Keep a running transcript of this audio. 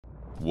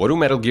What do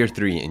Metal Gear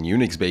 3 and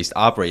Unix-based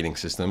operating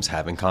systems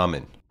have in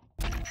common?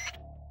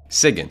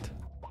 SIGINT.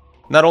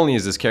 Not only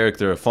is this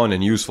character a fun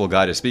and useful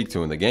guy to speak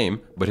to in the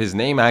game, but his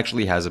name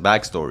actually has a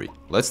backstory.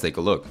 Let's take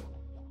a look.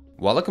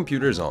 While a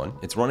computer is on,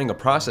 it's running a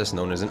process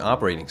known as an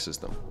operating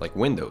system, like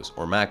Windows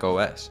or Mac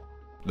OS.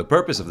 The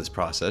purpose of this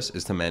process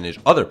is to manage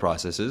other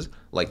processes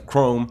like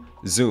Chrome,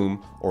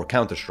 Zoom, or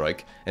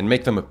Counter-Strike and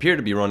make them appear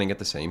to be running at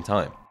the same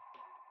time.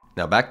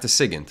 Now back to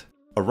SIGINT.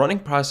 A running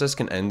process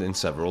can end in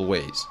several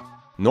ways.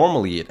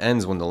 Normally, it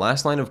ends when the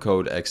last line of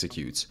code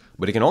executes,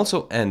 but it can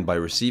also end by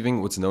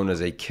receiving what's known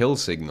as a kill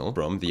signal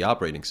from the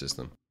operating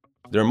system.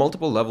 There are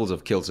multiple levels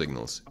of kill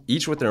signals,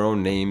 each with their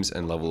own names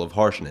and level of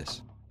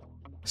harshness.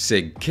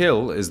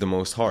 SIGKILL is the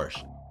most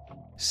harsh.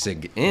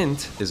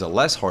 SIGINT is a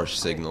less harsh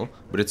signal,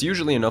 but it's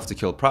usually enough to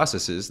kill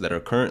processes that are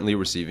currently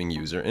receiving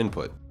user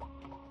input.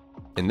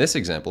 In this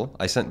example,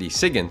 I sent the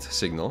SIGINT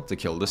signal to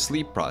kill the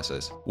sleep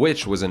process,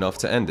 which was enough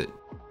to end it.